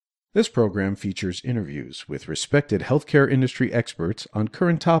This program features interviews with respected healthcare industry experts on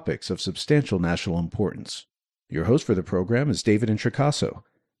current topics of substantial national importance. Your host for the program is David Introcaso,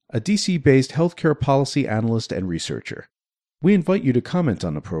 a DC-based healthcare policy analyst and researcher. We invite you to comment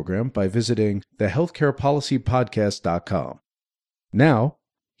on the program by visiting thehealthcarepolicypodcast.com. Now,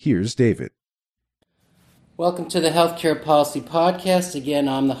 here's David. Welcome to the Healthcare Policy Podcast. Again,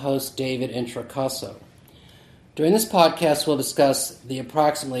 I'm the host, David Introcaso. During this podcast, we'll discuss the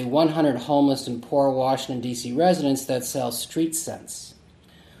approximately 100 homeless and poor Washington, D.C. residents that sell street scents.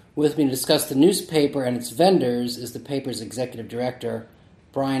 With me to discuss the newspaper and its vendors is the paper's executive director,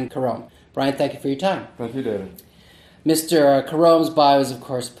 Brian Carome. Brian, thank you for your time. Thank you, David. Mr. Carome's bio is, of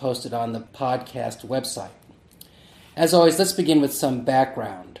course, posted on the podcast website. As always, let's begin with some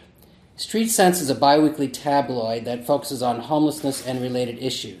background. Street Scents is a biweekly tabloid that focuses on homelessness and related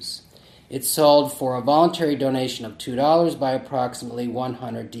issues. It's sold for a voluntary donation of $2 by approximately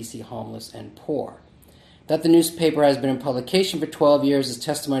 100 D.C. homeless and poor. That the newspaper has been in publication for 12 years is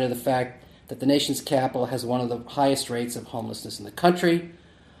testimony to the fact that the nation's capital has one of the highest rates of homelessness in the country.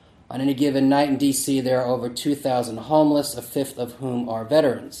 On any given night in D.C., there are over 2,000 homeless, a fifth of whom are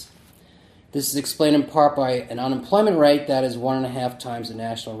veterans. This is explained in part by an unemployment rate that is 1.5 times the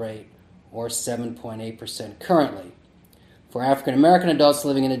national rate, or 7.8% currently. For African-American adults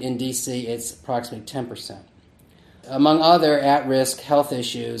living in D.C., it's approximately 10%. Among other at-risk health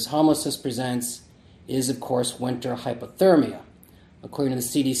issues, homelessness is, of course, winter hypothermia. According to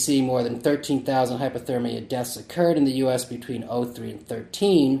the CDC, more than 13,000 hypothermia deaths occurred in the U.S. between 2003 and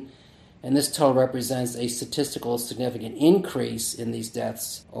 2013, and this total represents a statistically significant increase in these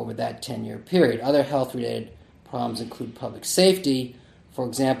deaths over that 10-year period. Other health-related problems include public safety. For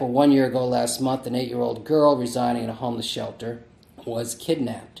example, 1 year ago last month, an 8-year-old girl residing in a homeless shelter was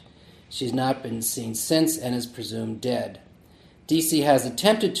kidnapped. She's not been seen since and is presumed dead. D.C. has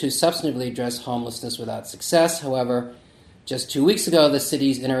attempted to substantively address homelessness without success. However, just 2 weeks ago, the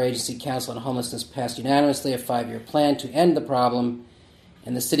city's Interagency Council on Homelessness passed unanimously a 5-year plan to end the problem,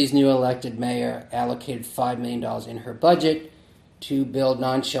 and the city's new elected mayor allocated $5 million in her budget to build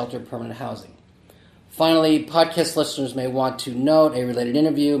non-shelter permanent housing. Finally, podcast listeners may want to note a related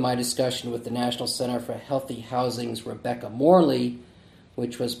interview, my discussion with the National Center for Healthy Housing's Rebecca Morley,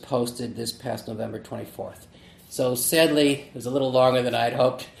 which was posted this past November 24th. So sadly, it was a little longer than I'd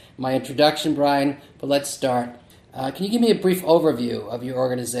hoped. My introduction, Brian, but let's start. Can you give me a brief overview of your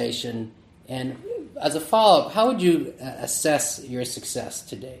organization? And as a follow-up, how would you assess your success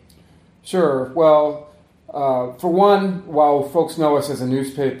to date? Sure. Well, for one, while folks know us as a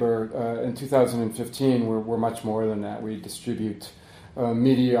newspaper, in 2015, we're much more than that. We distribute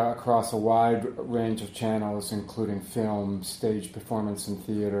media across a wide range of channels, including film, stage performance and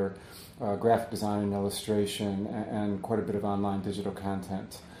theater, graphic design and illustration, and quite a bit of online digital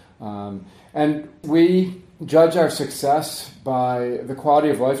content. And we judge our success by the quality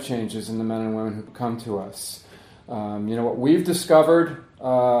of life changes in the men and women who come to us. What we've discovered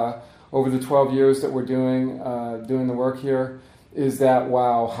over the 12 years that we're doing the work here is that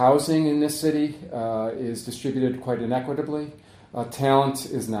while housing in this city is distributed quite inequitably, talent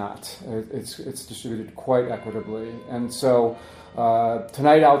is not. It's distributed quite equitably. And so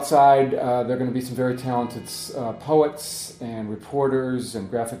tonight outside, there are going to be some very talented poets and reporters and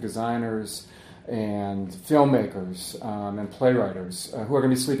graphic designers and filmmakers and playwriters who are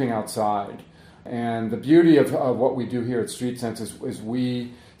going to be sleeping outside. And the beauty of what we do here at Street Scents is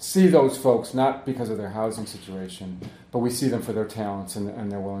we see those folks not because of their housing situation, but we see them for their talents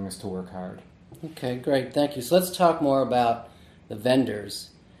and their willingness to work hard. Okay, great. Thank you. So let's talk more about the vendors.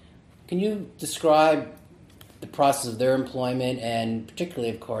 Can you describe the process of their employment and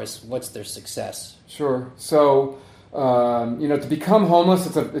particularly, of course, what's their success? Sure. So, to become homeless,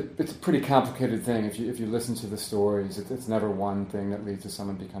 it's a pretty complicated thing. If you listen to the stories, it's never one thing that leads to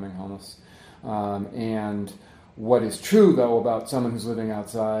someone becoming homeless. And what is true, though, about someone who's living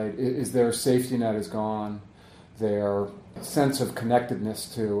outside is their safety net is gone. Their sense of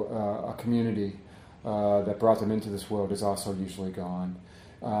connectedness to a community that brought them into this world is also usually gone.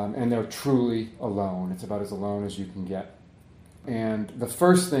 And they're truly alone. It's about as alone as you can get. And the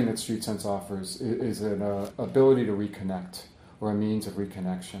first thing that Street Scents offers is an ability to reconnect, or a means of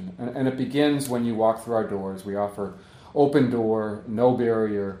reconnection. And it begins when you walk through our doors. We offer open door, no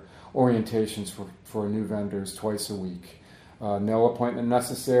barrier orientations for new vendors twice a week. No appointment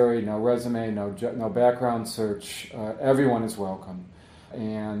necessary, no resume, no background search. Everyone is welcome.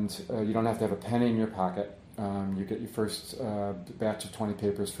 And you don't have to have a penny in your pocket. You get your first batch of 20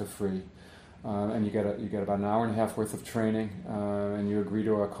 papers for free. And you get about an hour and a half worth of training, and you agree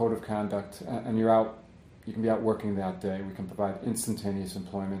to a code of conduct, and you're out You can be out working that day. We can provide instantaneous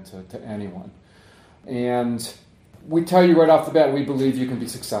employment to anyone. And we tell you right off the bat, we believe you can be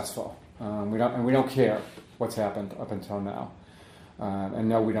successful. We don't care what's happened up until now. And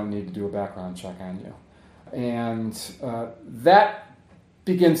no, we don't need to do a background check on you. And that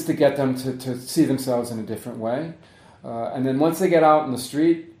begins to get them to see themselves in a different way. And then once they get out in the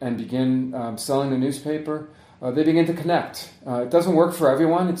street and begin selling the newspaper, they begin to connect. It doesn't work for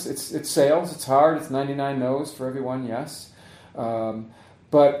everyone. It's sales. It's hard. It's 99 no's for everyone, yes.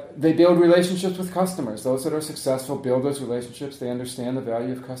 But they build relationships with customers. Those that are successful build those relationships. They understand the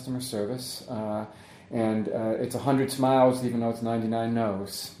value of customer service. And it's 100 smiles even though it's 99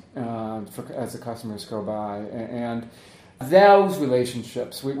 no's as the customers go by. And those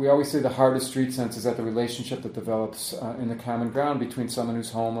relationships, we always say the heart of street sense is at the relationship that develops in the common ground between someone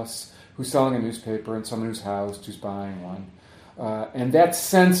who's homeless, who's selling a newspaper, and someone who's housed, who's buying one. And that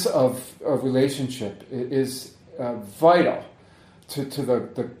sense of relationship is vital to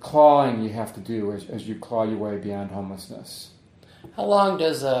the clawing you have to do as you claw your way beyond homelessness. How long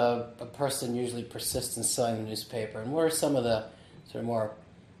does a person usually persist in selling the newspaper, and what are some of the sort of more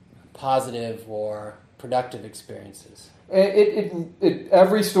positive or productive experiences?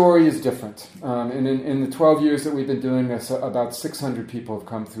 Every story is different. And in the 12 years that we've been doing this, about 600 people have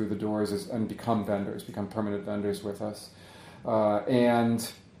come through the doors and become permanent vendors with us. And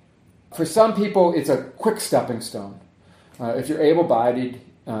for some people, it's a quick stepping stone. If you're able-bodied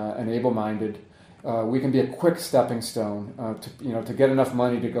and able-minded, we can be a quick stepping stone to get enough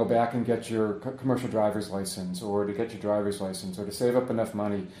money to go back and get your commercial driver's license, or to get your driver's license, or to save up enough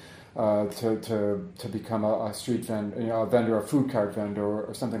money to become a street vendor, a vendor, a food cart vendor,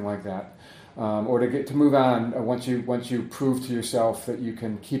 or something like that, or to move on once you prove to yourself that you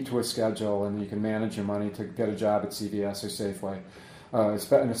can keep to a schedule and you can manage your money to get a job at CVS or Safeway,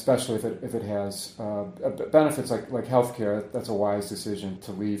 and especially if it has benefits like healthcare. That's a wise decision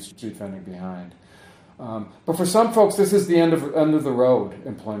to leave street vending behind. But for some folks, this is the end of the road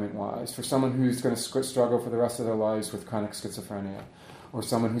employment-wise. For someone who's going to struggle for the rest of their lives with chronic schizophrenia, or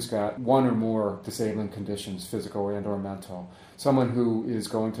someone who's got one or more disabling conditions, physical and or mental, someone who is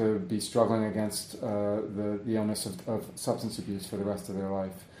going to be struggling against the illness of substance abuse for the rest of their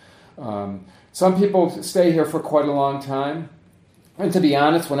life. Some people stay here for quite a long time. And to be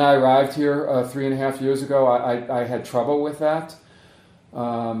honest, when I arrived here 3.5 years ago, I had trouble with that.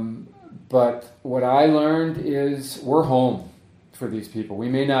 But what I learned is we're home for these people. We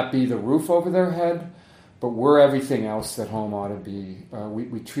may not be the roof over their head, but we're everything else that home ought to be.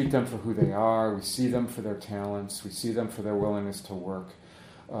 We treat them for who they are. We see them for their talents. We see them for their willingness to work.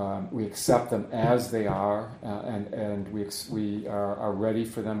 We accept them as they are, and we are ready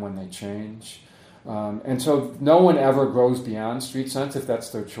for them when they change. And so no one ever grows beyond street sense if that's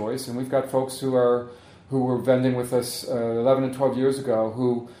their choice. And we've got folks who were vending with us 11 and 12 years ago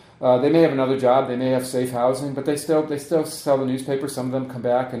who they may have another job, they may have safe housing, but they still sell the newspaper. Some of them come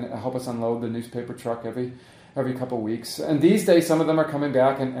back and help us unload the newspaper truck every couple of weeks. And these days, some of them are coming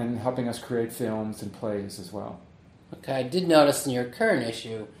back and helping us create films and plays as well. Okay, I did notice in your current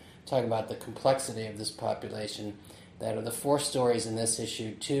issue, talking about the complexity of this population, that of the 4 stories in this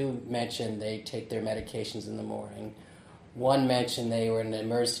issue, 2 mentioned they take their medications in the morning. 1 mentioned they were in the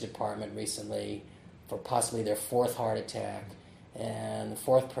emergency department recently for possibly their 4th heart attack. And the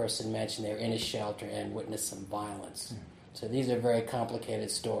 4th person mentioned they were in a shelter and witnessed some violence. So these are very complicated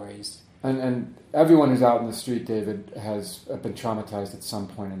stories. And everyone who's out in the street, David, has been traumatized at some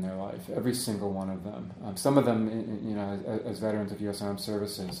point in their life. Every single one of them. Some of them, as veterans of U.S. Armed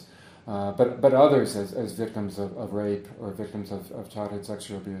Services, but others as victims of rape or victims of childhood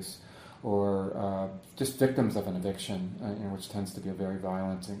sexual abuse, or just victims of an eviction, which tends to be a very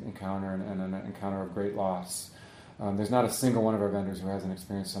violent encounter and an encounter of great loss. There's not a single one of our vendors who hasn't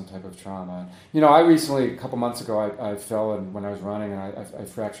experienced some type of trauma. I recently, a couple months ago, I fell when I was running and I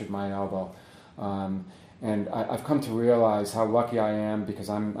fractured my elbow. And I've come to realize how lucky I am because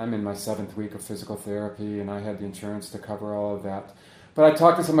I'm in my 7th week of physical therapy and I had the insurance to cover all of that. But I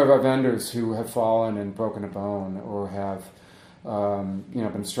talked to some of our vendors who have fallen and broken a bone or have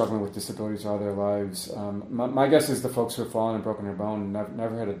been struggling with disabilities all their lives. My guess is the folks who have fallen and broken their bone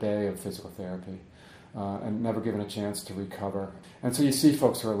never had a day of physical therapy. And never given a chance to recover. And so you see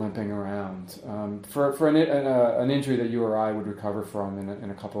folks who are limping around for an injury that you or I would recover from in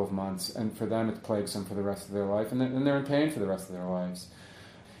a couple of months, and for them it plagues them for the rest of their life, and they're in pain for the rest of their lives.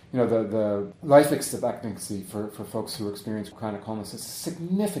 The life expectancy for folks who experience chronic homelessness is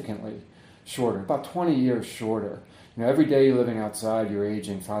significantly shorter, about 20 years shorter. Every day you're living outside, you're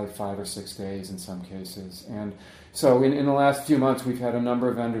aging 5 or 6 days in some cases. And so in the last few months, we've had a number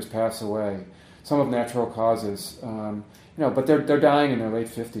of vendors pass away some of natural causes. But they're dying in their late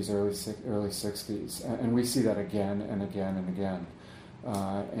 50s, early 60s, and we see that again and again and again.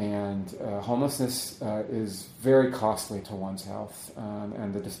 Homelessness is very costly to one's health,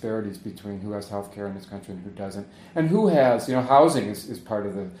 and the disparities between who has health care in this country and who doesn't, and who has, housing is part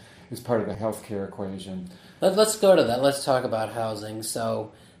of the health care equation. Let's go to that. Let's talk about housing.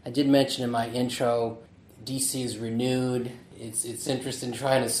 So I did mention in my intro, DC is renewed its interest in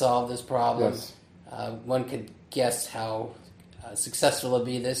trying to solve this problem. Yes. One could guess how successful it'll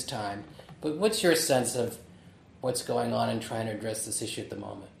be this time. But what's your sense of what's going on in trying to address this issue at the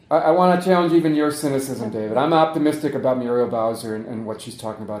moment? I want to challenge even your cynicism, David. I'm optimistic about Muriel Bowser and what she's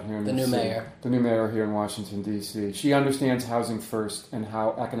talking about here in the new mayor. The new mayor here in Washington, D.C. She understands housing first and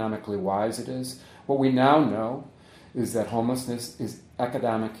how economically wise it is. What we now know is that homelessness is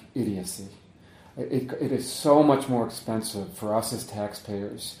economic idiocy. It is so much more expensive for us as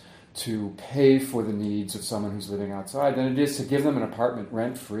taxpayers to pay for the needs of someone who's living outside than it is to give them an apartment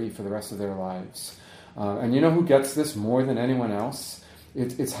rent-free for the rest of their lives. And you know who gets this more than anyone else?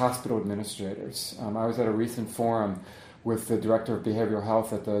 It's hospital administrators. I was at a recent forum with the director of behavioral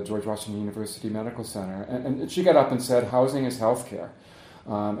health at the George Washington University Medical Center, and she got up and said, housing is health care.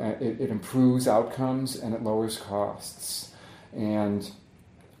 It improves outcomes and it lowers costs. And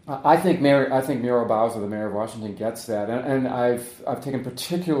I think Muriel Bowser, the mayor of Washington, gets that. And I've taken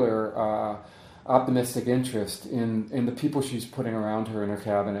particular optimistic interest in the people she's putting around her in her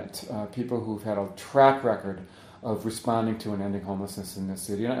cabinet, people who've had a track record of responding to and ending homelessness in this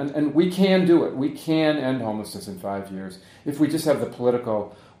city. And we can do it. We can end homelessness in 5 years if we just have the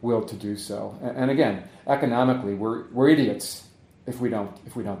political will to do so. And again, economically, we're idiots if we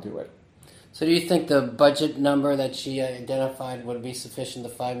don't do it. So do you think the budget number that she identified would be sufficient, the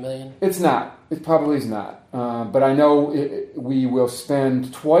 $5 million? It's not. It probably is not. But I know we will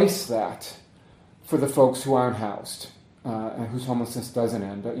spend twice that for the folks who aren't housed and whose homelessness doesn't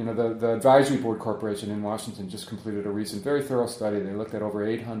end. The Advisory Board Corporation in Washington just completed a recent, very thorough study. They looked at over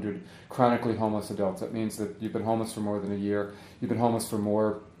 800 chronically homeless adults. That means that you've been homeless for more than a year. You've been homeless for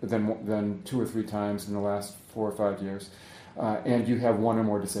more than 2 or 3 times in the last 4 or 5 years. And you have 1 or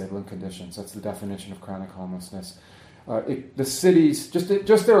more disabling conditions. That's the definition of chronic homelessness. The cities, just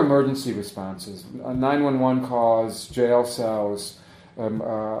their emergency responses, 911 calls, jail cells,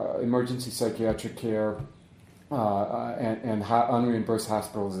 emergency psychiatric care, and unreimbursed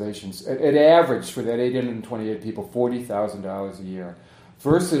hospitalizations. It averaged for that 828 people $40,000 a year,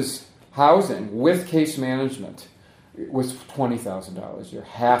 versus housing with case management was $20,000 a year,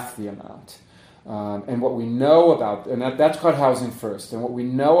 half the amount. And what we know about, and that's called housing first, and what we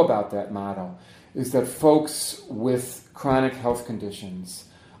know about that model is that folks with chronic health conditions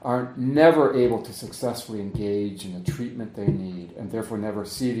are never able to successfully engage in the treatment they need, and therefore never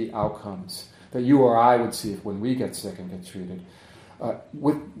see the outcomes that you or I would see when we get sick and get treated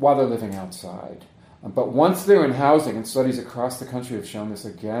while they're living outside. But once they're in housing, and studies across the country have shown this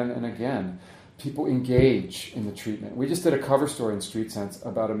again and again, people engage in the treatment. We just did a cover story in Street Sense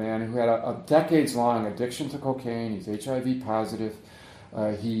about a man who had a decades-long addiction to cocaine. He's HIV positive.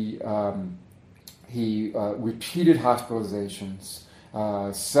 He repeated hospitalizations,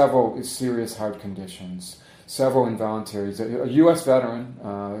 several serious heart conditions, several involuntaries. A U.S. veteran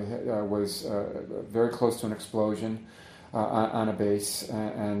was very close to an explosion on a base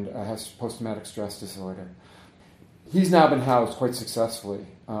and has post-traumatic stress disorder. He's now been housed quite successfully.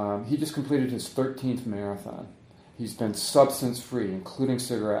 He just completed his 13th marathon. He's been substance-free, including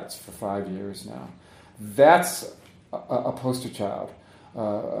cigarettes, for 5 years now. That's a poster child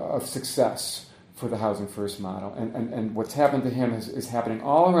of success for the Housing First model. And what's happened to him is happening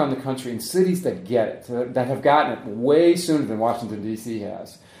all around the country in cities that get it, that have gotten it way sooner than Washington, D.C.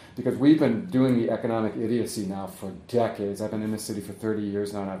 has. Because we've been doing the economic idiocy now for decades. I've been in this city for 30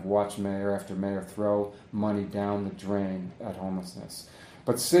 years now, and I've watched mayor after mayor throw money down the drain at homelessness.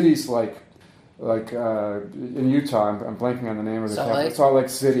 But cities like in Utah, I'm blanking on the name of the capital, Salt Lake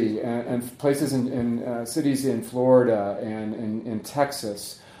City, and places in cities in Florida and in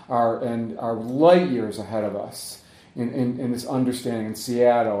Texas are light years ahead of us in this understanding. In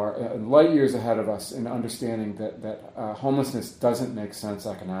Seattle are light years ahead of us in understanding that homelessness doesn't make sense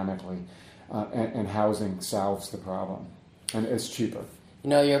economically, and housing solves the problem, and it's cheaper.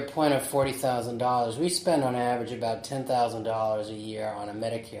 Your point of $40,000, we spend on average about $10,000 a year on a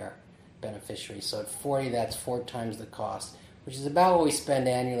Medicare beneficiary. So at 40, that's 4 times the cost, which is about what we spend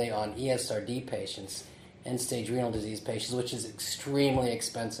annually on ESRD patients, end-stage renal disease patients, which is extremely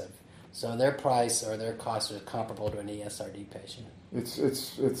expensive. So their price or their cost is comparable to an ESRD patient.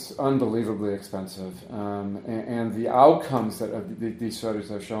 It's unbelievably expensive, and the outcomes that these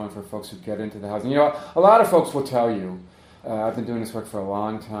studies are showing for folks who get into the housing. A lot of folks will tell you. I've been doing this work for a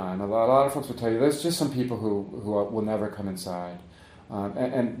long time. A lot of folks will tell you there's just some people who will never come inside.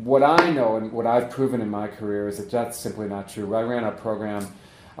 And what I know and what I've proven in my career is that that's simply not true. I ran a program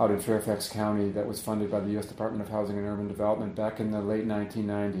out in Fairfax County that was funded by the U.S. Department of Housing and Urban Development back in the late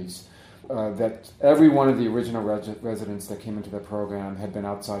 1990s. That every one of the original residents that came into the program had been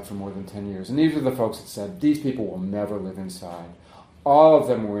outside for more than 10 years. And these are the folks that said, these people will never live inside. All of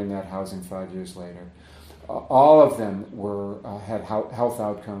them were in that housing 5 years later. All of them had health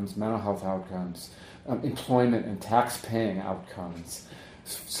outcomes, mental health outcomes, employment and tax-paying outcomes,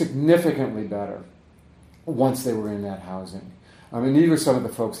 significantly better once they were in that housing. These were some of the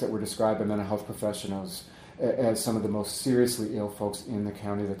folks that were described by mental health professionals as some of the most seriously ill folks in the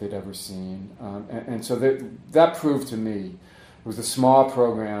county that they'd ever seen. And so that proved to me it was a small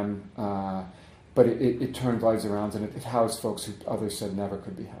program, but it turned lives around, and it housed folks who others said never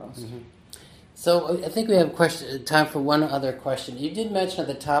could be housed. Mm-hmm. So I think we have time for one other question. You did mention at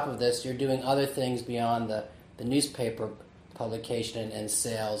the top of this you're doing other things beyond the newspaper publication and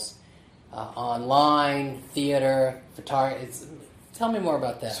sales, online, theater, photography. Tell me more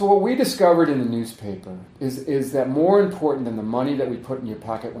about that. So what we discovered in the newspaper is that more important than the money that we put in your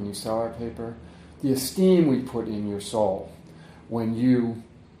pocket when you sell our paper, the esteem we put in your soul when you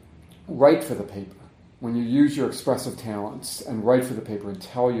write for the paper, when you use your expressive talents and write for the paper and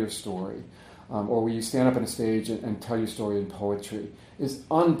tell your story, or when you stand up on a stage and tell your story in poetry, is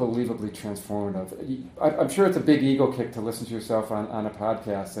unbelievably transformative. I'm sure it's a big ego kick to listen to yourself on a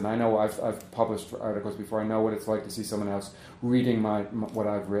podcast, and I know I've published articles before. I know what it's like to see someone else reading what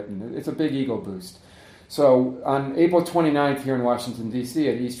I've written. It's a big ego boost. So on April 29th here in Washington, D.C.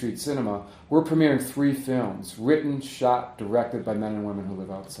 at E Street Cinema, we're premiering 3 films, written, shot, directed by men and women who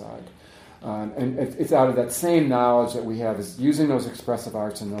live outside. And it's out of that same knowledge that we have is using those expressive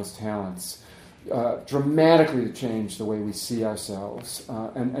arts and those talents dramatically to change the way we see ourselves,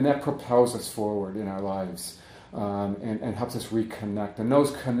 and that propels us forward in our lives, and helps us reconnect. And those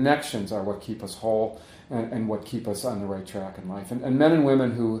connections are what keep us whole and what keep us on the right track in life. And men and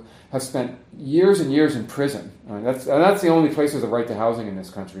women who have spent years and years in prison. That's the only place there's a right to housing in this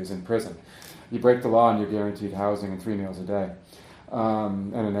country is in prison. You break the law and you're guaranteed housing and 3 meals a day,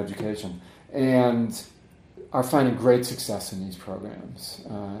 and an education. And are finding great success in these programs.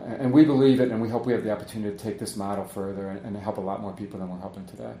 And we believe it, and we hope we have the opportunity to take this model further and help a lot more people than we're helping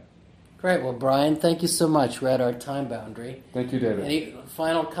today. Great. Well, Brian, thank you so much. We're at our time boundary. Thank you, David. Any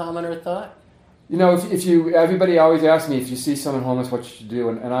final comment or thought? Everybody always asks me if you see someone homeless, what you should do,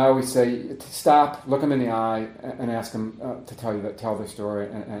 and I always say, stop, look them in the eye, and ask them to tell their story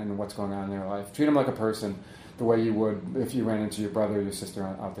and what's going on in their life. Treat them like a person, the way you would if you ran into your brother or your sister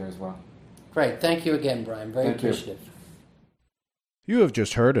out there as well. Great. Thank you again, Brian. Very appreciative. You have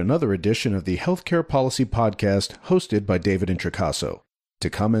just heard another edition of the Healthcare Policy Podcast hosted by David Intricasso. To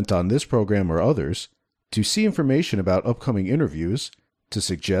comment on this program or others, to see information about upcoming interviews, to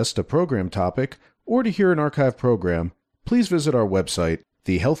suggest a program topic, or to hear an archive program, please visit our website,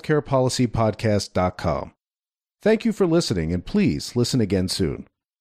 thehealthcarepolicypodcast.com. Thank you for listening, and please listen again soon.